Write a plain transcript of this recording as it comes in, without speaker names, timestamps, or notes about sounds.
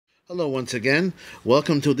Hello once again.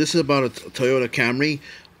 Welcome to this is about a Toyota Camry.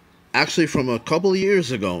 Actually from a couple of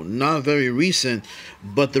years ago, not very recent,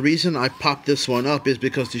 but the reason I popped this one up is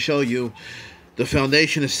because to show you the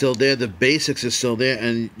foundation is still there, the basics is still there,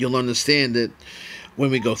 and you'll understand it when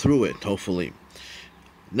we go through it, hopefully.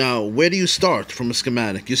 Now, where do you start from a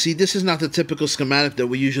schematic? You see, this is not the typical schematic that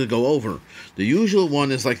we usually go over. The usual one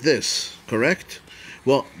is like this, correct?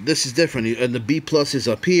 Well, this is different, and the B plus is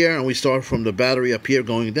up here, and we start from the battery up here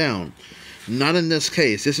going down. Not in this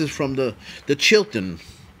case. This is from the Chilton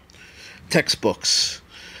textbooks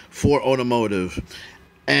for automotive.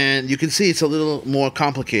 And you can see it's a little more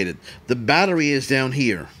complicated. The battery is down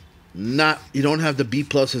here. You don't have the B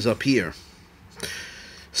pluses up here.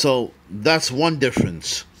 So that's one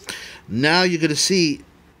difference. Now you're going to see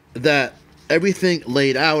that everything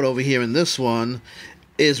laid out over here in this one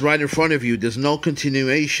is right in front of you. There's no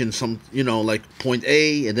continuation, like point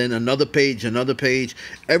A and then another page.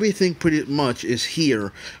 Everything pretty much is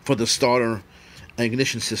here for the starter and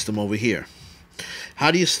ignition system over here.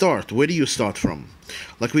 How do you start? Where do you start from?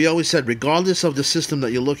 Like we always said, regardless of the system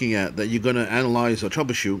that you're looking at, that you're going to analyze or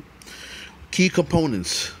troubleshoot, key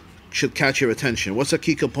components should catch your attention. What's a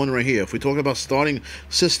key component right here? If we talk about starting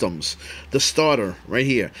systems, the starter right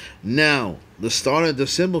here. Now, the starter, the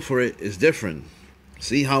symbol for it is different.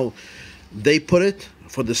 See how they put it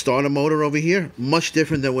for the starter motor over here? Much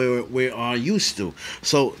different than we are used to.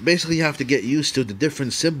 So basically you have to get used to the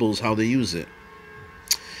different symbols, how they use it.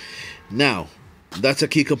 Now, that's a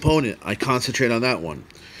key component. I concentrate on that one.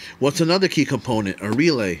 What's another key component? A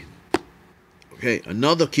relay. Okay,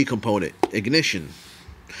 another key component, ignition.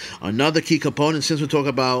 Another key component, since we're talking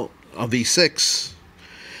about a V6,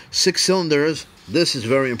 6 cylinders, this is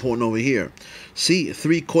very important over here. See,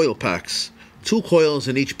 3 coil packs. 2 coils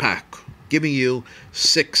in each pack, giving you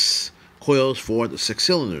 6 coils for the 6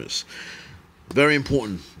 cylinders. Very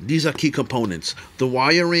important. These are key components. The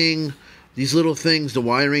wiring, these little things, the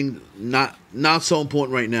wiring, not so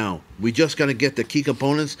important right now. We just got to get the key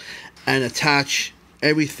components and attach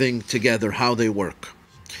everything together, how they work.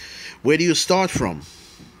 Where do you start from?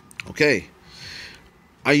 Okay.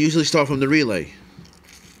 I usually start from the relay.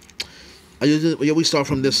 We always start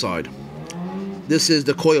from this side. This is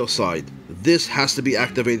the coil side. This has to be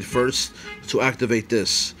activated first to activate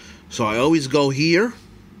this. So I always go here.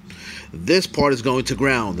 This part is going to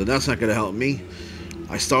ground, and that's not going to help me.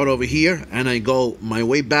 I start over here, and I go my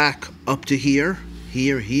way back up to here,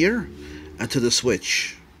 here, and to the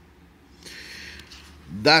switch.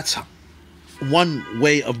 That's one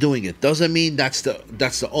way of doing it. Doesn't mean that's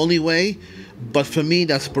the only way, but for me,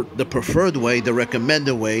 that's the preferred way, the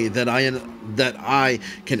recommended way that I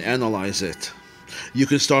can analyze it. You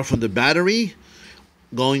can start from the battery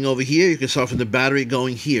going over here. You can start from the battery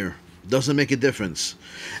going here. Doesn't make a difference.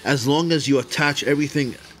 As long as you attach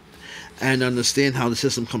everything and understand how the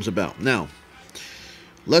system comes about. Now,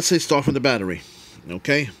 let's say start from the battery.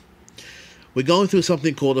 Okay? We're going through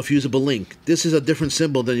something called a fusible link. This is a different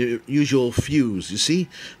symbol than your usual fuse. You see?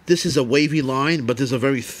 This is a wavy line, but there's a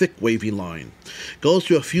very thick wavy line. Goes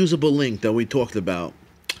through a fusible link that we talked about.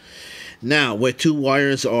 Now, where 2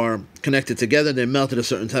 wires are connected together, they melt at a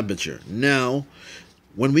certain temperature. Now,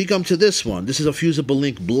 when we come to this one, this is a fusible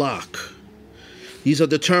link block. These are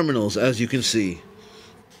the terminals, as you can see.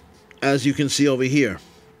 As you can see over here,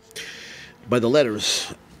 by the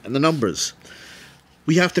letters and the numbers.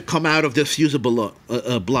 We have to come out of this fusible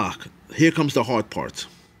block. Here comes the hard part.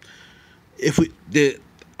 There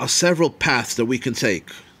are several paths that we can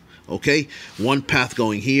take. Okay? One path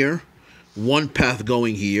going here, one path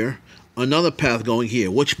going here, another path going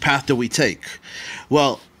here. Which path do we take?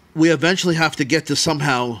 Well, we eventually have to get to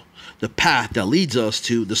somehow the path that leads us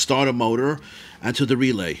to the starter motor and to the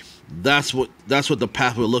relay. That's what the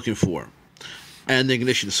path we're looking for. And the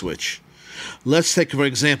ignition switch. Let's take, for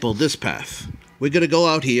example, this path. We're going to go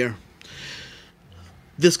out here.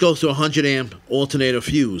 This goes to a 100 amp alternator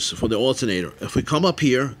fuse for the alternator. If we come up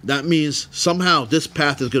here, that means somehow this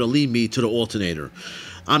path is going to lead me to the alternator.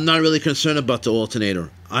 I'm not really concerned about the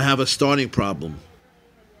alternator. I have a starting problem.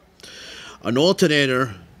 An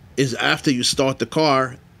alternator is after you start the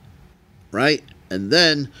car, right? And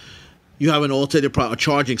then you have an alternator problem, a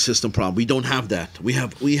charging system problem. We don't have that. We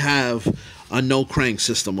have a no crank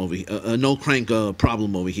system over here, a no crank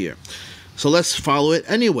problem over here. So let's follow it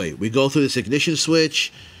anyway. We go through this ignition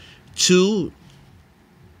switch to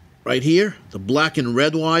right here, the black and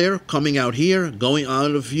red wire coming out here, going out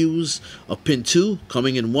of the fuse, a pin 2,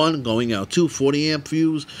 coming in 1, going out 2, 40 amp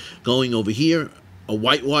fuse, going over here, a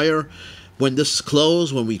white wire. When this is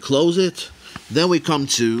closed, when we close it, then we come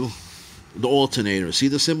to the alternator. See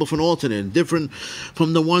the symbol for an alternator, different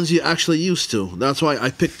from the ones you're actually used to. That's why I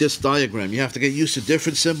picked this diagram. You have to get used to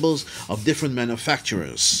different symbols of different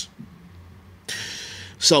manufacturers.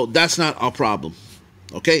 So that's not our problem.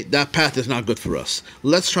 Okay, that path is not good for us.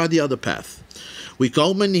 Let's try the other path. We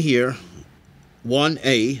go in here,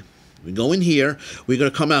 1A. We go in here. We're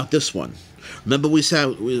going to come out this one. Remember we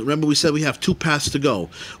said we have two paths to go.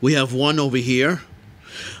 We have one over here.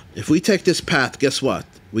 If we take this path, guess what?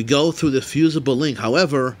 We go through the fusible link.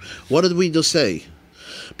 However, what did we just say?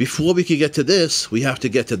 Before we can get to this, we have to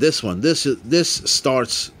get to this one. This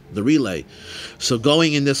starts the relay. So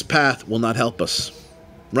going in this path will not help us.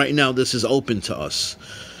 Right now, this is open to us.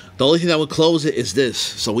 The only thing that will close it is this.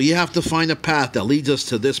 So we have to find a path that leads us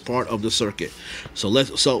to this part of the circuit. So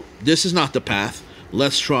this is not the path.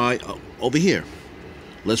 Let's try over here.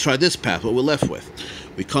 Let's try this path, what we're left with.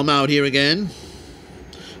 We come out here again.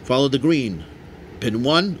 Follow the green. Pin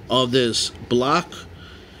 1 of this block.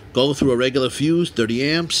 Go through a regular fuse, 30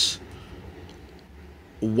 amps.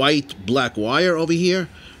 White, black wire over here.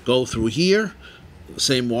 Go through here.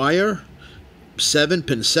 Same wire. 7,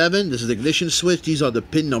 pin 7. This is the ignition switch. These are the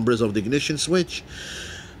pin numbers of the ignition switch.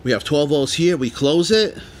 We have 12 volts here. We close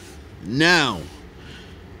it. Now,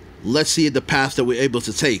 let's see the path that we're able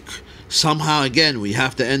to take. Somehow, again, we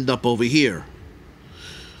have to end up over here.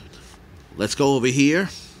 Let's go over here.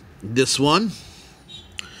 This one.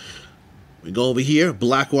 We go over here.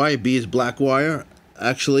 Black wire. B is black wire.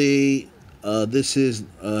 Actually, this is,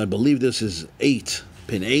 I believe this is 8.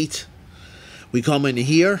 Pin 8. We come in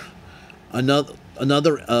here.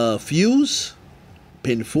 Another fuse.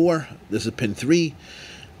 Pin 4. This is pin 3.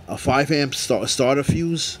 A 5 amp starter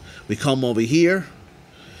fuse. We come over here.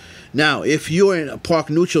 Now, if you're in a park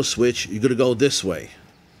neutral switch, you're going to go this way.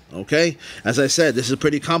 Okay? As I said, this is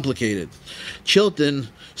pretty complicated. Chilton,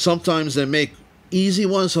 sometimes they make easy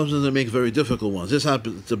ones, sometimes they make very difficult ones. This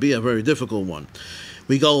happens to be a very difficult one.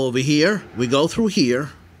 We go over here. We go through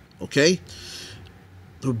here. Okay?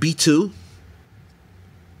 Through B2.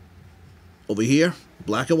 Over here.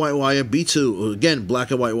 Black and white wire. B2. Again,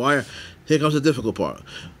 black and white wire. Here comes the difficult part.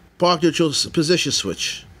 Park neutral position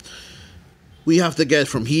switch. We have to get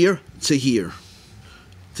from here to here.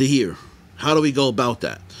 To here. How do we go about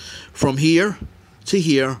that? From here to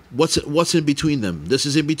here, what's in between them? This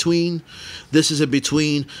is in between, this is in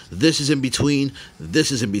between, this is in between,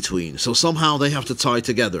 this is in between. So somehow they have to tie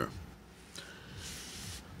together.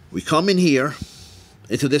 We come in here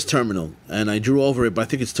into this terminal, and I drew over it, but I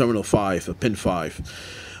think it's terminal 5, pin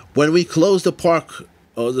 5. When we close the park,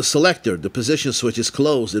 or the selector, the position switch is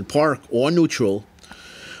closed in park or neutral.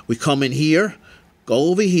 We come in here, go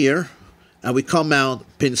over here, and we come out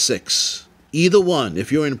pin 6. Either one.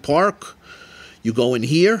 If you're in park, you go in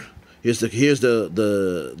here. Here's the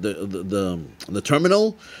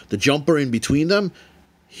terminal, the jumper in between them.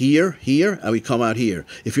 Here, and we come out here.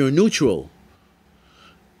 If you're in neutral,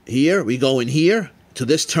 here we go in here to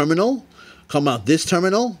this terminal, come out this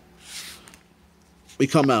terminal. We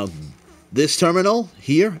come out this terminal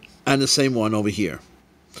here, and the same one over here.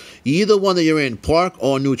 Either one that you're in, park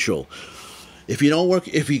or neutral. If you don't work,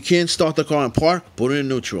 if you can't start the car in park, put it in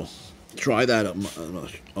neutral. Try that up,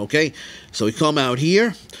 okay? So we come out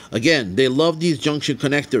here. Again, they love these junction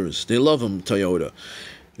connectors. They love them, Toyota.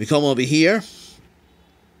 We come over here.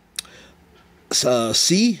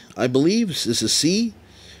 C, I believe. This is C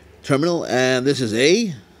terminal, and this is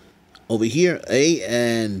A. Over here, A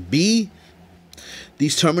and B.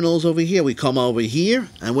 These terminals over here. We come over here,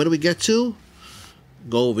 and where do we get to?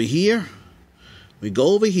 Go over here. We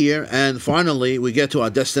go over here, and finally we get to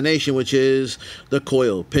our destination, which is the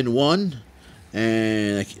coil, pin 1,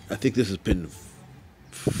 and I think this is pin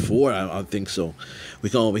 4, I think so.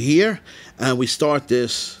 We come over here, and we start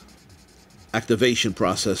this activation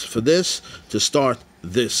process for this to start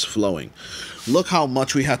this flowing. Look how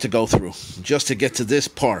much we had to go through just to get to this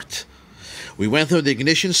part. We went through the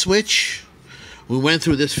ignition switch, we went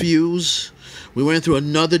through this fuse, we went through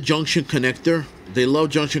another junction connector. They love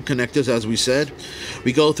junction connectors, as we said.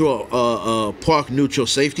 We go through a park neutral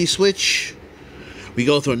safety switch. We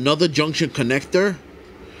go through another junction connector.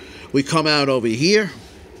 We come out over here.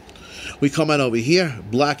 We come out over here.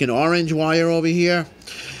 Black and orange wire over here.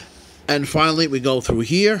 And finally, we go through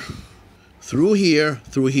here, through here,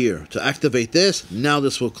 through here. To activate this, now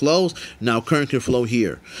this will close. Now current can flow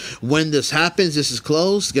here. When this happens, this is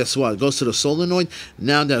closed. Guess what? It goes to the solenoid.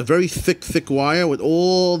 Now that very thick wire with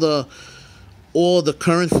all the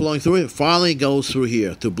current flowing through it finally goes through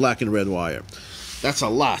here to black and red wire. That's a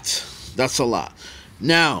lot. That's a lot.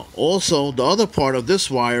 Now, also, the other part of this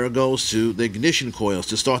wire goes to the ignition coils,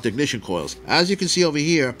 to start the ignition coils. As you can see over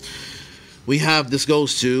here, we have this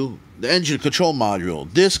goes to the engine control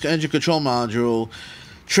module. This engine control module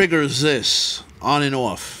triggers this on and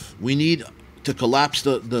off. We need to collapse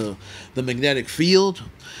the magnetic field.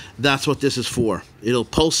 That's what this is for. It'll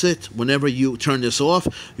pulse it. Whenever you turn this off,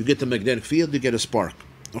 you get the magnetic field, you get a spark.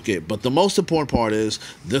 Okay, but the most important part is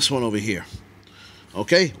this one over here.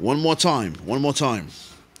 Okay, one more time.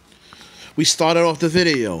 We started off the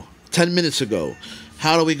video 10 minutes ago.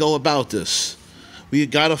 How do we go about this? We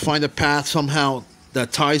got to find a path somehow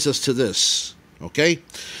that ties us to this. Okay?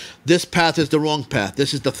 This path is the wrong path.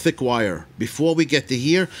 This is the thick wire. Before we get to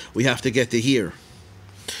here, we have to get to here.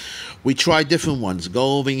 We try different ones.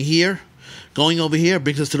 Go over here. Going over here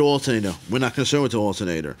brings us to the alternator. We're not concerned with the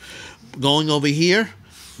alternator. Going over here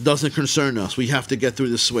doesn't concern us. We have to get through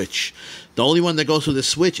the switch. The only one that goes through the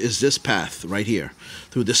switch is this path right here.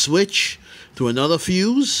 Through the switch, through another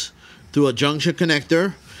fuse, through a junction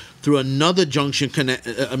connector, through another junction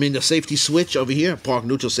the safety switch over here, park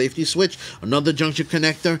neutral safety switch, another junction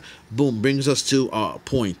connector, boom, brings us to our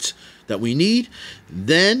point that we need.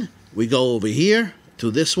 Then we go over here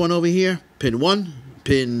to this one over here, pin 1,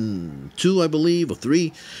 pin 2, I believe, or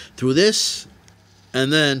 3, through this,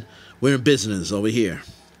 and then we're in business over here.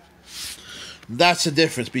 That's the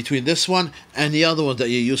difference between this one and the other one that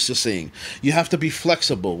you're used to seeing. You have to be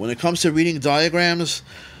flexible. When it comes to reading diagrams,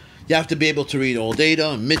 you have to be able to read all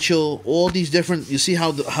data, Mitchell, all these different. You see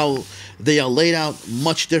how they are laid out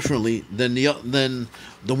much differently than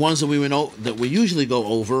the ones that we usually go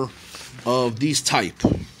over of these type.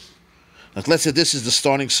 Like let's say this is the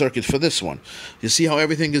starting circuit for this one. You see how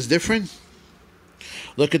everything is different?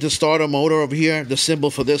 Look at the starter motor over here, the symbol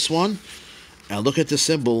for this one, and look at the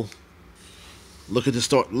symbol. Look at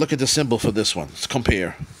the symbol for this one. Let's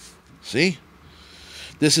compare. See?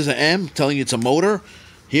 This is an M telling you it's a motor.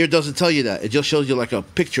 Here it doesn't tell you that. It just shows you like a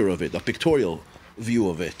picture of it, a pictorial view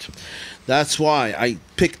of it. That's why I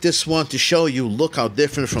picked this one to show you, look how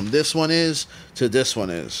different from this one is to this one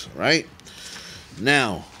is, right?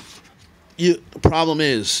 Now, the problem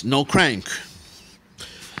is no crank.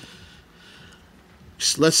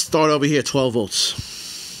 Let's start over here, 12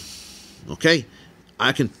 volts. Okay?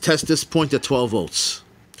 I can test this point at 12 volts.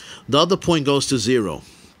 The other point goes to 0.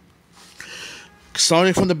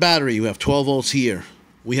 Starting from the battery, we have 12 volts here.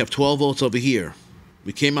 We have 12 volts over here.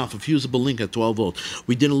 We came off a fusible link at 12 volts.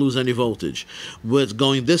 We didn't lose any voltage. With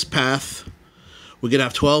going this path, we're going to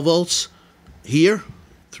have 12 volts here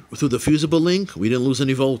through the fusible link. We didn't lose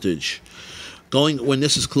any voltage. Going when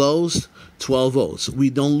this is closed, 12 volts. We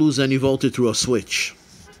don't lose any voltage through a switch.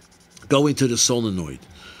 Going to the solenoid.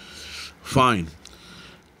 Fine.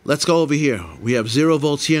 Let's go over here. We have 0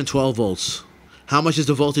 volts here and 12 volts. How much is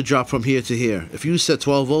the voltage drop from here to here? If you said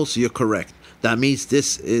 12 volts, you're correct. That means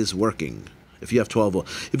this is working. If you have 12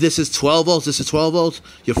 volts. If this is 12 volts, this is 12 volts,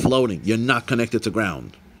 you're floating. You're not connected to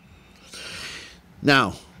ground.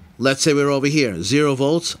 Now, let's say we're over here. 0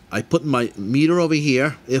 volts. I put my meter over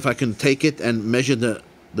here. If I can take it and measure the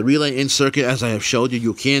relay in circuit as I have showed you,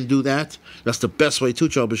 you can do that. That's the best way to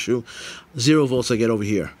troubleshoot. 0 volts I get over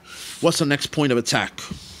here. What's the next point of attack?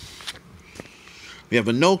 We have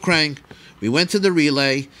a no crank. We went to the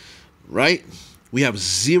relay, right? We have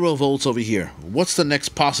 0 volts over here. What's the next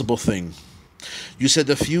possible thing? You said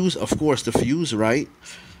the fuse. Of course, the fuse, right?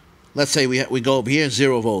 Let's say we go over here,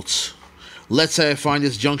 0 volts. Let's say I find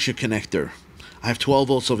this junction connector. I have 12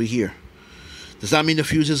 volts over here. Does that mean the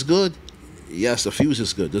fuse is good? Yes, the fuse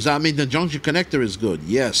is good. Does that mean the junction connector is good?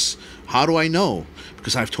 Yes. How do I know?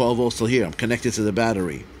 Because I have 12 volts till here. I'm connected to the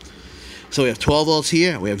battery. So we have 12 volts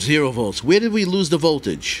here. We have 0 volts. Where did we lose the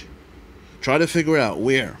voltage? Try to figure out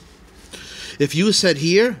where. If you said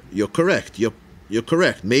here, you're correct. You're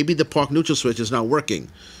correct. Maybe the park neutral switch is not working.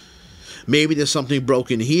 Maybe there's something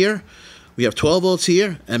broken here. We have 12 volts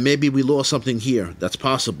here, and maybe we lost something here. That's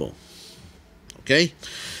possible. Okay?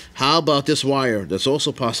 How about this wire? That's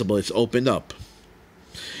also possible. It's opened up.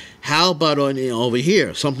 How about over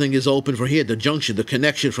here? Something is open for here. The junction, the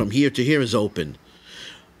connection from here to here is open.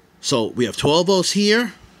 So we have 12 volts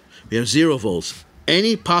here. We have 0 volts.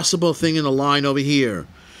 Any possible thing in the line over here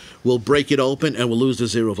will break it open and we'll lose the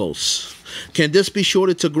 0 volts. Can this be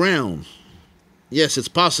shorted to ground? Yes, it's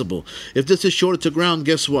possible. If this is shorted to ground,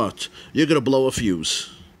 guess what? You're going to blow a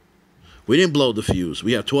fuse. We didn't blow the fuse.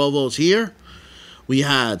 We have 12 volts here. We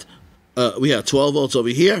had 12 volts over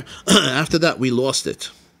here. After that, we lost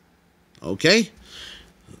it. Okay?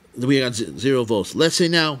 We got 0 volts. Let's say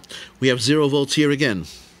now we have 0 volts here again.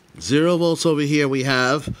 0 volts over here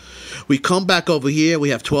we come back over here, we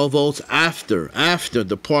have 12 volts after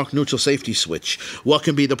the park neutral safety switch. What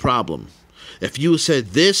can be the problem? If you said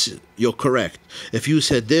this, you're correct. If you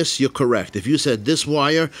said this, you're correct. If you said this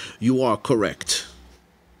wire, you are correct.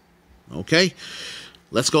 Okay,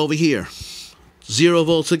 let's go over here. 0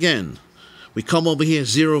 volts again. We come over here,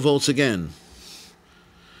 0 volts again.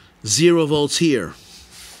 0 volts here.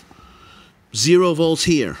 0 volts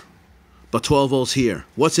here, but 12 volts here.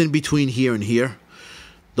 What's in between here and here?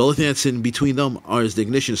 The only thing that's in between them is the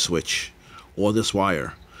ignition switch or this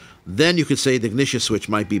wire. Then you could say the ignition switch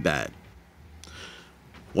might be bad.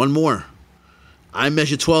 One more. I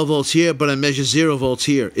measure 12 volts here, but I measure 0 volts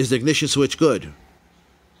here. Is the ignition switch good?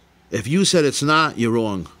 If you said it's not, you're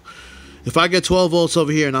wrong. If I get 12 volts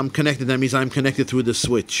over here and I'm connected, that means I'm connected through the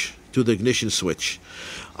switch, through the ignition switch.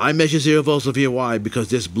 I measure 0 volts over here. Why? Because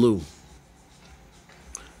this blue.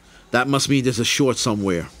 That must mean there's a short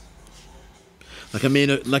somewhere. Like I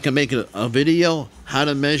make a video how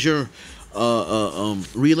to measure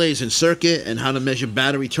relays in circuit and how to measure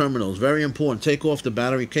battery terminals. Very important. Take off the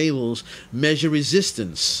battery cables. Measure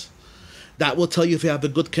resistance. That will tell you if you have a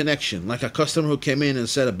good connection. Like a customer who came in and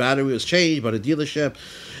said a battery was changed by the dealership.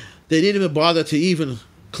 They didn't even bother to even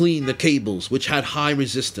clean the cables, which had high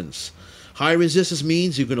resistance. High resistance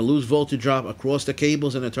means you're going to lose voltage drop across the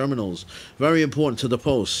cables and the terminals. Very important to the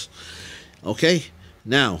posts. Okay?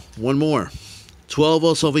 Now, one more. 12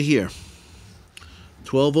 volts over here.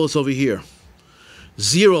 12 volts over here.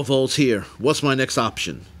 0 volts here. What's my next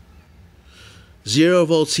option? 0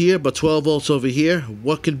 volts here, but 12 volts over here.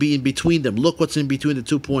 What can be in between them? Look what's in between the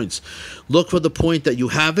 2 points. Look for the point that you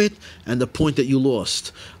have it and the point that you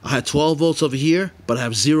lost. I had 12 volts over here, but I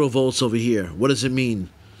have 0 volts over here. What does it mean?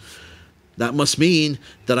 That must mean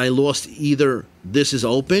that I lost either this is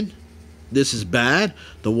open, this is bad,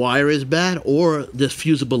 the wire is bad, or this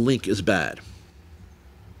fusible link is bad.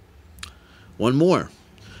 One more.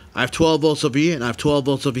 I have 12 volts over here and I have 12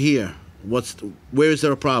 volts over here. Where is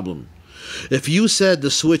there a problem? If you said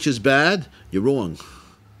the switch is bad, you're wrong.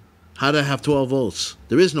 How do I have 12 volts?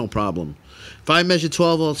 There is no problem. If I measure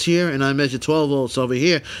 12 volts here and I measure 12 volts over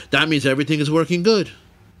here, that means everything is working good.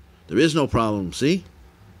 There is no problem, see?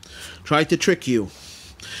 Tried to trick you.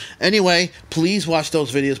 Anyway, please watch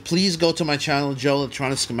those videos. Please go to my channel, Joe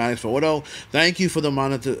Electronic Schematics for Auto. Thank you for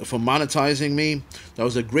monetizing me. That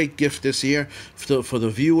was a great gift this year for the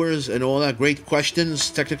viewers and all that. Great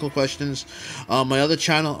questions, technical questions. My other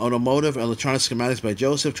channel, Automotive Electronic Schematics by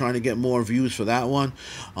Joseph, trying to get more views for that one.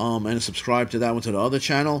 And subscribe to that one, to the other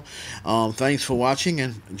channel. Thanks for watching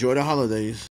and enjoy the holidays.